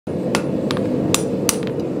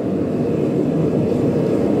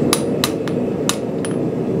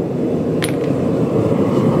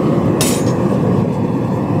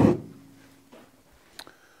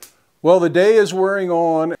Well, the day is wearing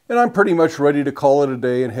on, and I'm pretty much ready to call it a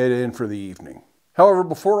day and head in for the evening. However,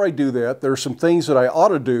 before I do that, there are some things that I ought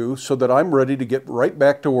to do so that I'm ready to get right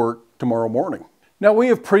back to work tomorrow morning. Now, we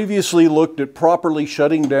have previously looked at properly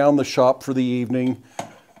shutting down the shop for the evening,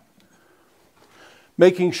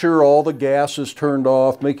 making sure all the gas is turned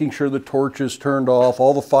off, making sure the torch is turned off,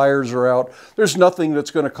 all the fires are out. There's nothing that's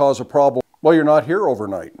going to cause a problem while you're not here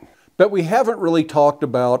overnight. But we haven't really talked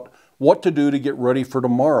about what to do to get ready for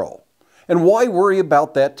tomorrow. And why worry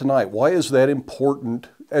about that tonight? Why is that important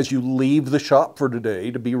as you leave the shop for today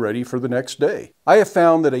to be ready for the next day? I have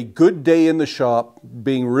found that a good day in the shop,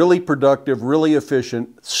 being really productive, really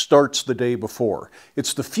efficient, starts the day before.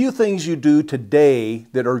 It's the few things you do today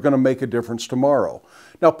that are going to make a difference tomorrow.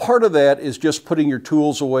 Now, part of that is just putting your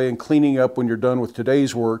tools away and cleaning up when you're done with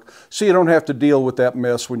today's work so you don't have to deal with that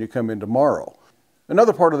mess when you come in tomorrow.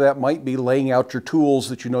 Another part of that might be laying out your tools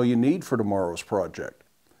that you know you need for tomorrow's project.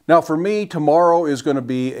 Now, for me, tomorrow is going to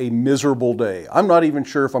be a miserable day. I'm not even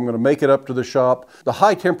sure if I'm going to make it up to the shop. The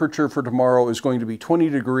high temperature for tomorrow is going to be 20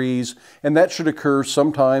 degrees, and that should occur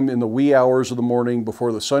sometime in the wee hours of the morning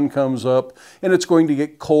before the sun comes up, and it's going to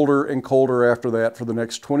get colder and colder after that for the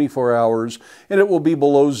next 24 hours, and it will be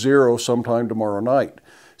below zero sometime tomorrow night.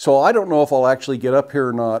 So I don't know if I'll actually get up here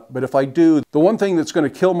or not, but if I do, the one thing that's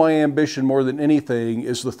going to kill my ambition more than anything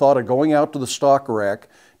is the thought of going out to the stock rack,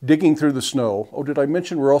 digging through the snow. Oh, did I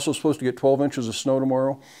mention we're also supposed to get 12 inches of snow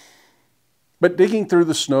tomorrow? But digging through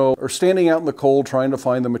the snow or standing out in the cold trying to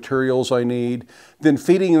find the materials I need, then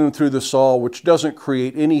feeding them through the saw, which doesn't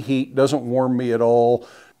create any heat, doesn't warm me at all,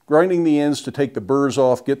 grinding the ends to take the burrs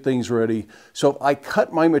off, get things ready. So if I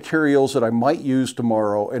cut my materials that I might use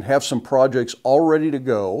tomorrow and have some projects all ready to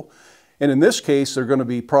go, and in this case, they're going to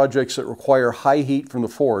be projects that require high heat from the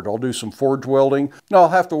forge. I'll do some forge welding. Now, I'll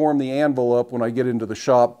have to warm the anvil up when I get into the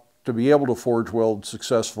shop to be able to forge weld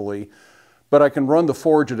successfully. But I can run the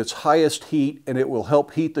forge at its highest heat, and it will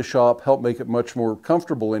help heat the shop, help make it much more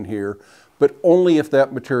comfortable in here, but only if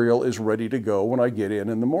that material is ready to go when I get in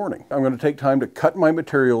the morning. I'm going to take time to cut my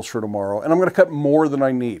materials for tomorrow, and I'm going to cut more than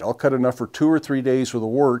I need. I'll cut enough for 2 or 3 days worth of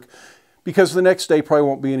work, because the next day probably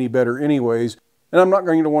won't be any better anyways. And I'm not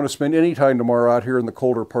going to want to spend any time tomorrow out here in the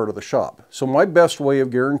colder part of the shop. So my best way of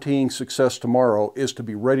guaranteeing success tomorrow is to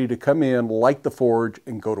be ready to come in, light the forge,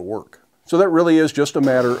 and go to work. So that really is just a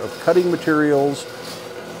matter of cutting materials,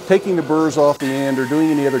 taking the burrs off the end, or doing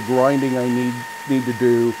any other grinding I need to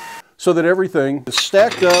do so that everything is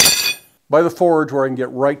stacked up by the forge where I can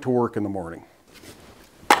get right to work in the morning.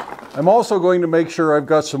 I'm also going to make sure I've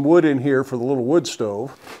got some wood in here for the little wood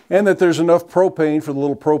stove and that there's enough propane for the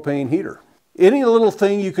little propane heater. Any little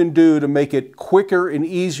thing you can do to make it quicker and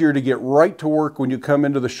easier to get right to work when you come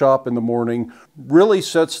into the shop in the morning really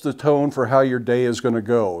sets the tone for how your day is going to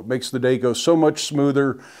go. It makes the day go so much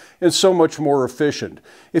smoother and so much more efficient.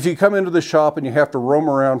 If you come into the shop and you have to roam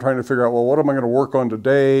around trying to figure out, well, what am I going to work on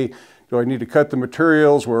today? Do I need to cut the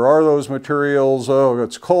materials? Where are those materials? Oh,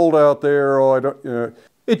 it's cold out there. Oh, I don't.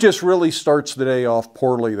 It just really starts the day off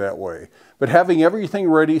poorly that way. But having everything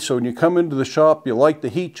ready so when you come into the shop, you light the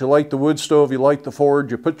heat, you light the wood stove, you light the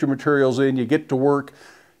forge, you put your materials in, you get to work,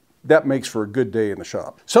 that makes for a good day in the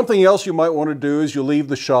shop. Something else you might want to do as you leave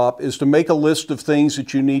the shop is to make a list of things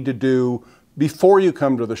that you need to do before you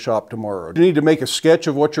come to the shop tomorrow. Do you need to make a sketch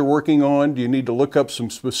of what you're working on? Do you need to look up some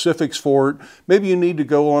specifics for it? Maybe you need to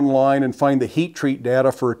go online and find the heat treat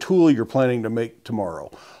data for a tool you're planning to make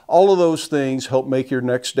tomorrow. All of those things help make your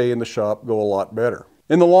next day in the shop go a lot better.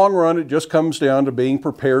 In the long run, it just comes down to being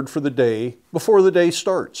prepared for the day before the day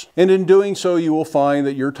starts. And in doing so, you will find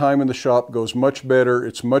that your time in the shop goes much better,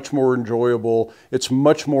 it's much more enjoyable, it's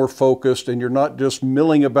much more focused, and you're not just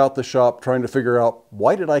milling about the shop trying to figure out,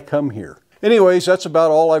 why did I come here? Anyways, that's about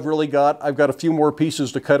all I've really got. I've got a few more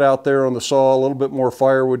pieces to cut out there on the saw, a little bit more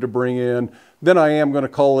firewood to bring in. Then I am going to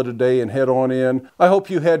call it a day and head on in. I hope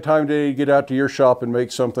you had time today to get out to your shop and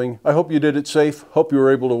make something. I hope you did it safe. Hope you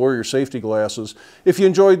were able to wear your safety glasses. If you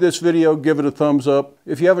enjoyed this video, give it a thumbs up.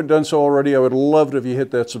 If you haven't done so already, I would love it if you hit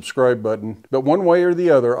that subscribe button. But one way or the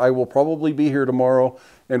other, I will probably be here tomorrow,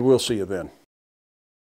 and we'll see you then.